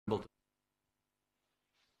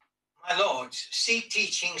Sikh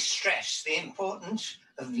teachings stress the importance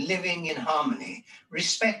of living in harmony,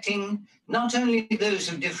 respecting not only those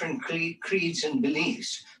of different creeds and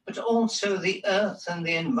beliefs, but also the earth and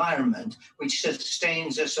the environment which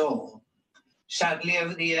sustains us all. Sadly,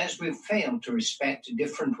 over the years, we've failed to respect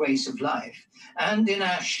different ways of life, and in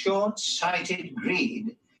our short-sighted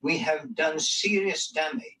greed, we have done serious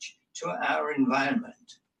damage to our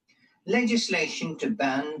environment. Legislation to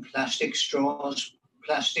ban plastic straws,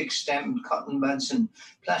 plastic-stemmed cotton buds, and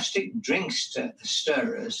plastic drink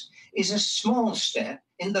stirrers is a small step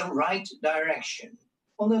in the right direction,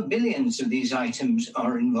 although billions of these items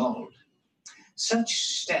are involved. Such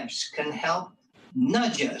steps can help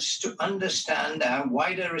nudge us to understand our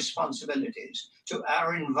wider responsibilities to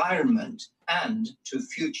our environment and to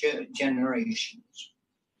future generations.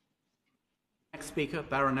 Next speaker,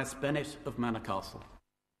 Baroness Bennett of Manor Castle.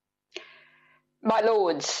 My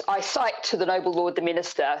Lords, I cite to the Noble Lord the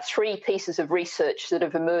Minister 3 pieces of research that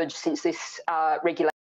have emerged since this regulation